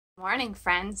Morning,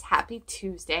 friends. Happy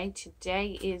Tuesday.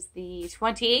 Today is the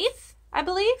 28th, I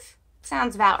believe.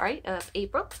 Sounds about right, of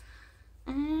April.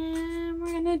 And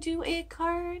we're going to do a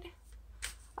card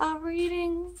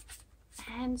reading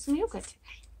and some yoga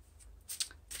today.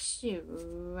 So,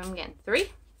 I'm getting 3.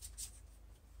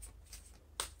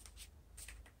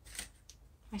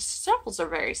 My shuffles are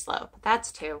very slow, but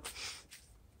that's 2.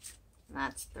 And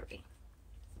that's 3.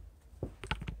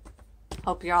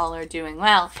 Hope y'all are doing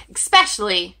well,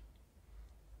 especially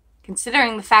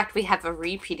considering the fact we have a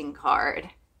repeating card,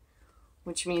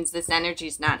 which means this energy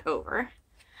is not over.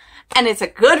 And it's a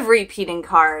good repeating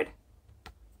card.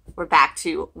 We're back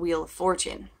to Wheel of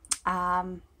Fortune.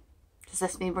 Does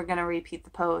this mean we're going to repeat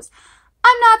the pose?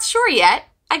 I'm not sure yet.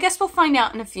 I guess we'll find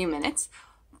out in a few minutes.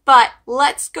 But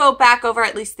let's go back over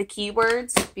at least the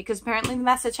keywords, because apparently the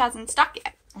message hasn't stuck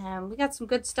yet. And we got some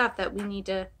good stuff that we need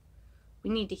to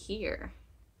hear.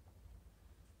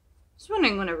 I was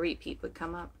wondering when a repeat would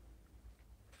come up.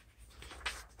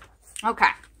 Okay,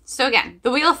 so again, the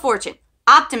Wheel of Fortune.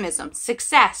 Optimism,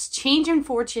 success, change in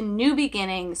fortune, new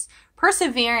beginnings,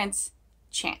 perseverance,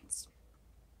 chance.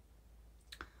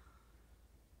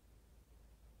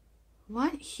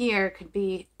 What here could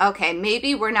be? Okay,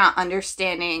 maybe we're not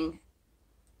understanding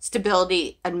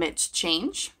stability amidst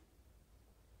change.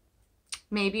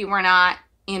 Maybe we're not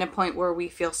in a point where we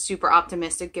feel super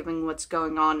optimistic given what's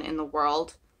going on in the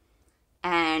world.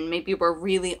 And maybe we're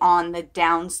really on the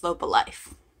downslope of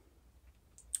life.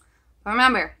 But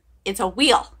remember, it's a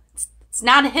wheel. It's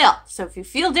not a hill. So if you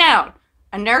feel down,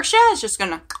 inertia is just going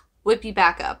to whip you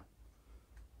back up.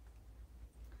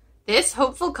 This is a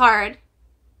hopeful card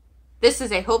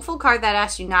that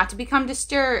asks you not to become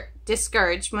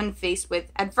discouraged when faced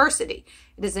with adversity.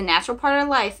 It is a natural part of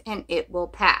life and it will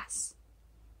pass.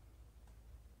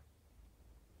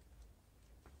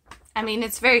 I mean,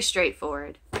 it's very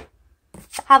straightforward.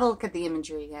 Have a look at the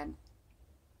imagery again.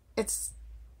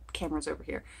 Camera's over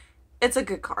here. It's a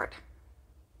good card.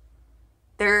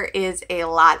 There is a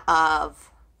lot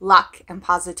of luck and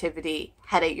positivity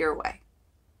headed your way.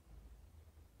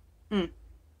 I'm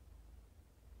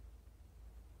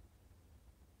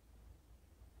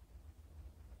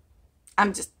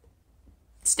just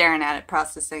staring at it,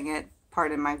 processing it.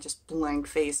 Pardon my just blank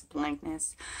face,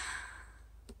 blankness.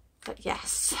 But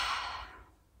yes.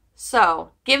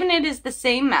 So, given it is the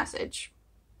same message,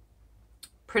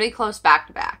 pretty close back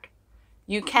to back,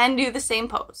 you can do the same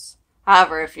pose.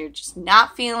 However, if you're just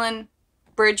not feeling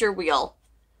bridge or wheel,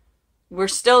 we're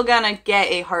still gonna get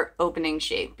a heart opening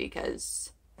shape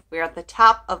because we're at the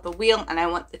top of the wheel and I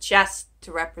want the chest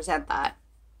to represent that.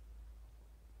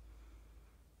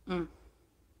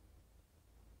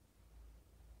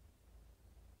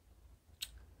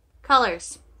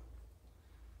 Colors.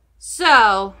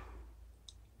 So,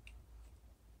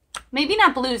 maybe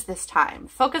not blues this time.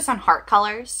 Focus on heart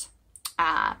colors.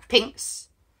 Pinks,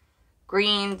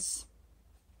 greens,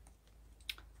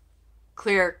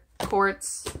 clear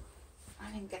quartz.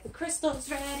 I didn't get the crystals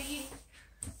ready.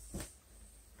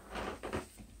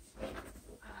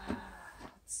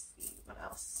 Let's see, what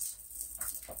else?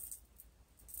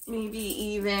 Maybe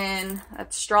even a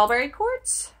strawberry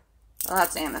quartz. Well,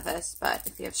 that's amethyst, but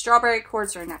if you have strawberry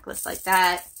quartz or a necklace like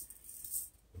that.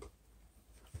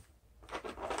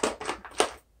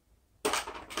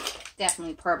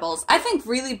 Definitely purples. I think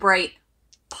really bright,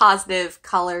 positive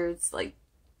colors like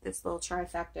this little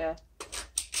trifecta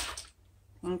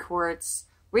in quartz.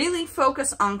 Really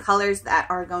focus on colors that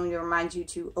are going to remind you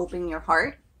to open your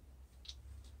heart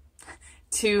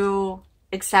to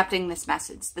accepting this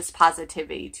message, this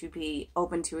positivity, to be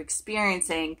open to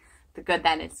experiencing the good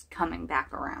that is coming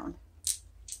back around.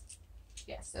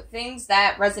 Yeah, so things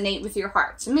that resonate with your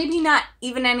heart. So maybe not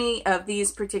even any of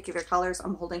these particular colors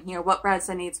I'm holding here. What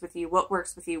resonates with you? What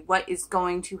works with you? What is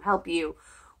going to help you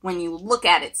when you look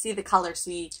at it? See the color,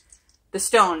 see the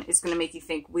stone is going to make you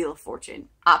think Wheel of Fortune,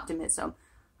 optimism,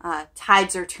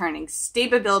 tides are turning,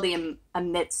 stability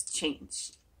amidst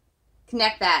change.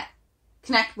 Connect that.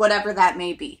 Connect whatever that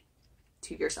may be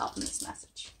to yourself in this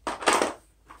message.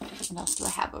 What else do I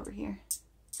have over here?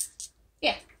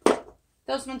 Yeah.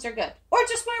 Those ones are good. Or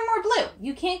just wear more blue.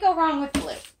 You can't go wrong with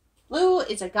blue. Blue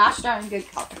is a gosh darn good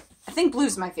color. I think blue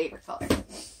is my favorite color.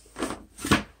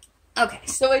 Okay,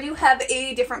 so I do have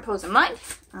a different pose in mind.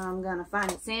 I'm going to find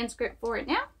the Sanskrit for it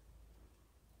now.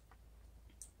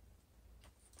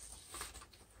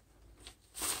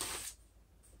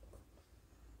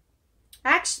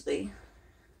 Actually,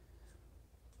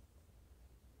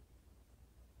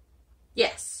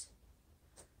 yes.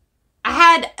 I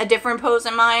had a different pose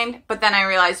in mind, but then I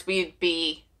realized we'd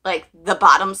be like the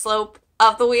bottom slope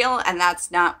of the wheel, and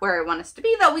that's not where I want us to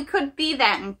be, though we could be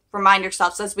that and remind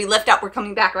ourselves as we lift up, we're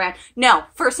coming back around. No,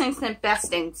 first instinct,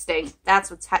 best instinct. That's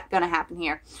what's going to happen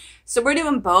here. So we're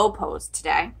doing bow pose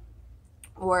today,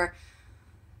 or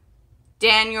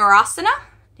Dhanurasana.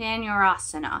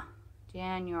 Dhanurasana.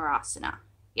 Dhanurasana.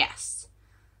 Yes.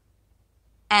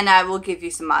 And I will give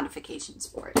you some modifications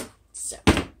for it. So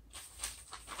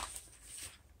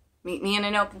meet me in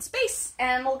an open space,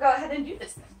 and we'll go ahead and do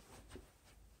this thing.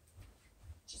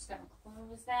 Just gonna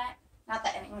close that. Not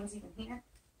that anyone's even here.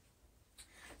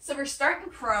 So we're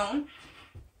starting prone.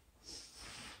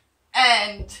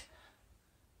 And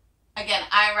again,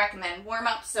 I recommend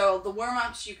warm-up. So the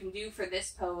warm-ups you can do for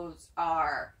this pose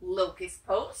are locust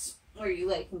pose, where you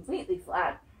lay completely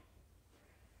flat.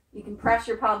 You can press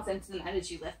your palms into the mat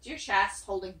as you lift your chest,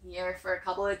 holding here for a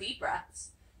couple of deep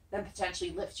breaths. Then potentially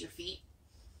lift your feet.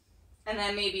 And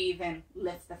then maybe even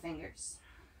lift the fingers.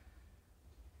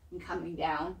 And coming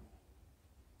down.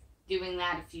 Doing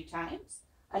that a few times.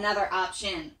 Another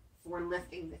option for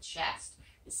lifting the chest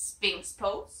is Sphinx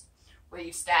pose, where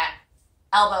you stack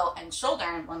elbow and shoulder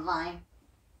in one line,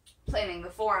 planting the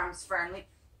forearms firmly,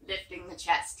 lifting the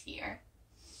chest here.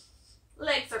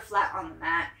 Legs are flat on the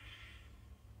mat.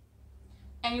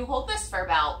 And you hold this for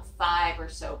about 5 or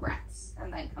so breaths,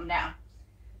 and then come down.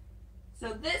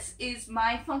 So this is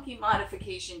my funky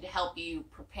modification to help you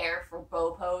prepare for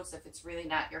bow pose if it's really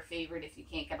not your favorite, if you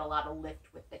can't get a lot of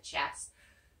lift with the chest.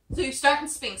 So you start in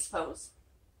Sphinx pose.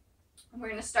 And we're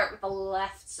going to start with the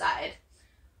left side,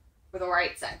 or the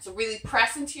right side. So really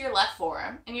press into your left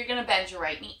forearm, and you're going to bend your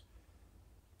right knee.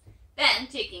 Then,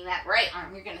 taking that right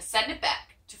arm, you're going to send it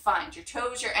back to find your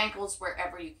toes, your ankles,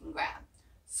 wherever you can grab.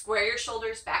 Square your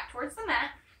shoulders back towards the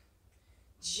mat.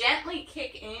 Gently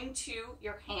kick into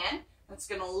your hand. That's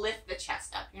going to lift the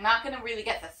chest up. You're not going to really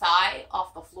get the thigh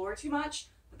off the floor too much,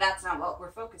 but that's not what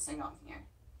we're focusing on here.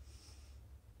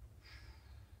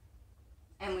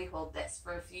 And we hold this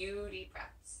for a few deep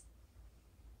breaths.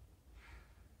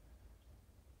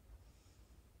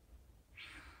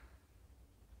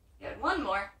 Good, one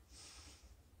more.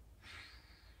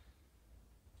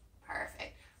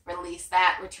 Perfect. Release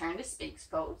that, return to Sphinx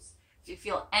pose. If you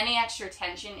feel any extra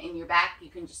tension in your back, you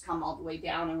can just come all the way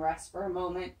down and rest for a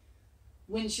moment.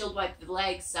 Windshield wipe the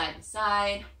legs side to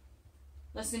side.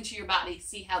 Listen to your body,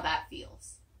 see how that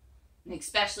feels. And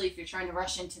especially if you're trying to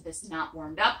rush into this not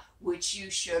warmed up, which you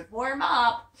should warm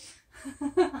up,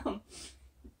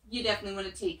 you definitely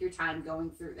want to take your time going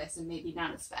through this, and maybe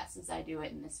not as fast as I do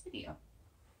it in this video.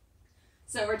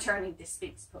 So returning to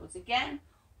Sphinx pose again,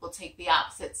 we'll take the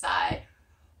opposite side.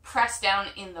 Press down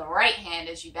in the right hand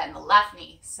as you bend the left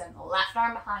knee. Send the left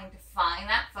arm behind to find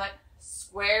that foot.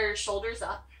 Square your shoulders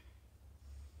up.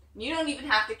 You don't even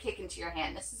have to kick into your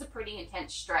hand. This is a pretty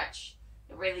intense stretch.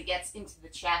 It really gets into the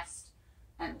chest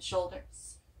and the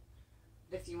shoulders.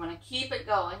 But if you want to keep it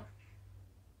going,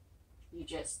 you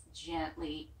just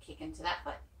gently kick into that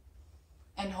foot.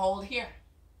 And hold here.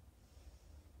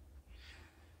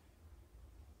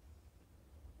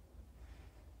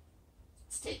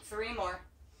 Let's take 3 more.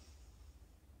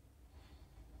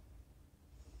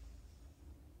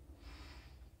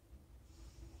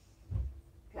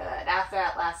 Good. After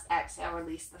that last exhale,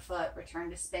 release the foot,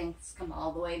 return to Sphinx, come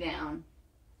all the way down.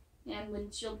 And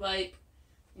windshield wipe.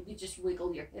 Maybe just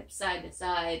wiggle your hips side to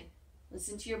side.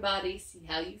 Listen to your body, see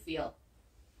how you feel.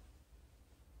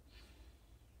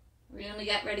 We're going to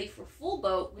get ready for full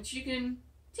boat, which you can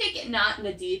take it not in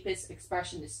the deepest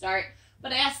expression to start,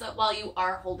 but I ask that while you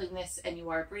are holding this and you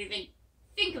are breathing,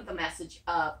 think of the message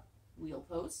of wheel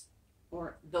pose,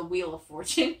 or the Wheel of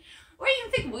Fortune. Or you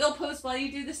can think wheel pose while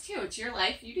you do this too. It's your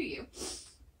life, you do you.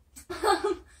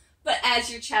 But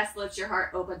as your chest lifts, your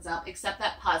heart opens up. Accept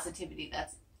that positivity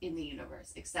that's in the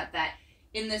universe. Accept that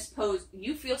in this pose,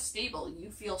 you feel stable.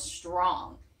 You feel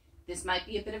strong. This might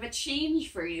be a bit of a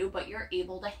change for you, but you're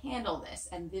able to handle this.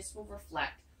 And this will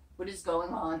reflect what is going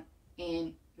on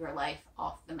in your life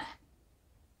off the mat.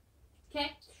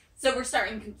 Okay? So we're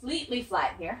starting completely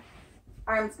flat here.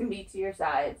 Arms can be to your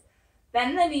sides.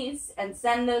 Bend the knees and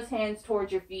send those hands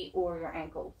towards your feet or your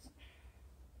ankles.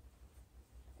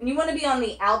 And you want to be on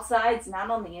the outsides, not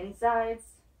on the insides.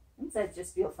 Insides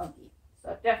just feel funky.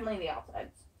 So definitely the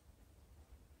outsides.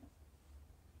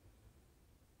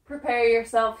 Prepare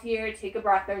yourself here. Take a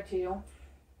breath or two.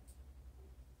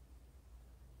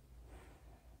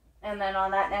 And then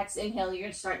on that next inhale, you're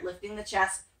going to start lifting the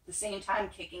chest, at the same time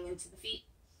kicking into the feet.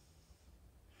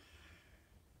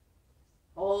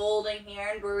 Holding here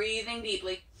and breathing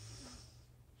deeply.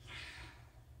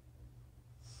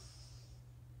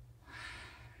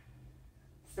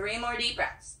 Three more deep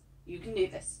breaths. You can do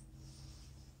this.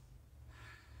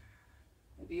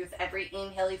 Maybe with every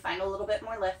inhale, you find a little bit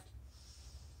more lift.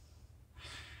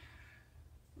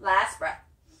 Last breath.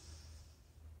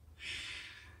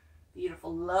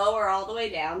 Beautiful. Lower all the way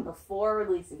down before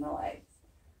releasing the legs.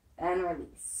 And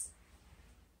release.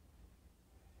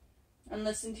 And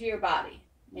listen to your body.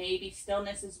 Maybe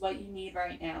stillness is what you need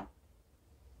right now.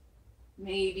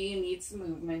 Maybe you need some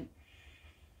movement.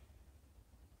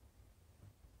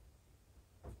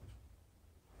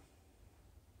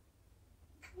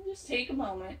 Just take a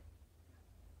moment.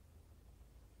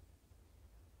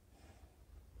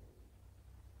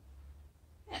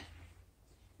 Yeah.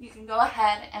 You can go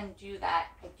ahead and do that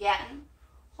again,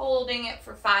 holding it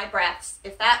for 5 breaths.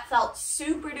 If that felt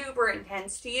super duper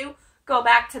intense to you, go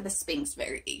back to the Sphinx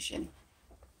variation.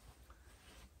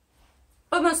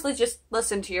 But mostly just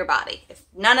listen to your body. If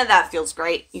none of that feels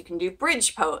great, you can do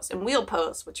bridge pose and wheel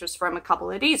pose, which was from a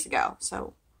couple of days ago.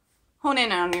 So hone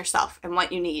in on yourself and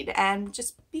what you need and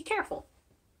just be careful.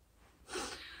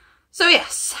 So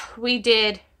yes, we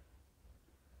did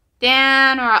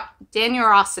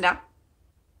Dhanurasana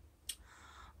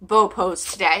bow pose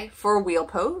today for wheel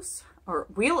pose, or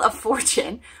Wheel of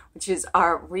Fortune, which is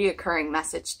our reoccurring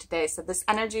message today. So this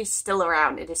energy is still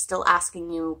around. It is still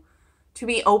asking you to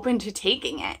be open to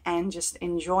taking it and just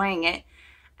enjoying it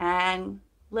and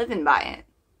living by it.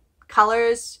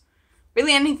 Colors,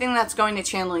 really anything that's going to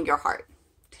channel your heart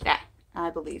today. I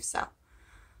believe so.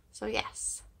 So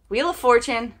yes, Wheel of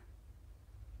Fortune,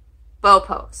 bow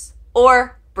pose,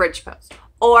 or bridge pose,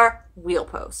 or wheel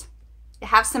pose. You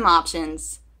have some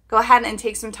options. Go ahead and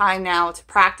take some time now to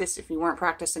practice if you weren't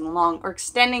practicing along, or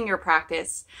extending your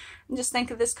practice. And just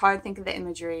think of this card, think of the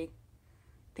imagery,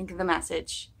 think of the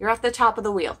message. You're at the top of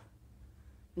the wheel.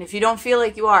 And if you don't feel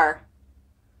like you are,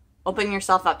 open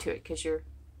yourself up to it because you're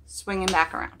swinging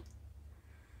back around.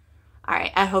 All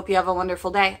right, I hope you have a wonderful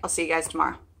day. I'll see you guys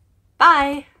tomorrow.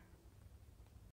 Bye.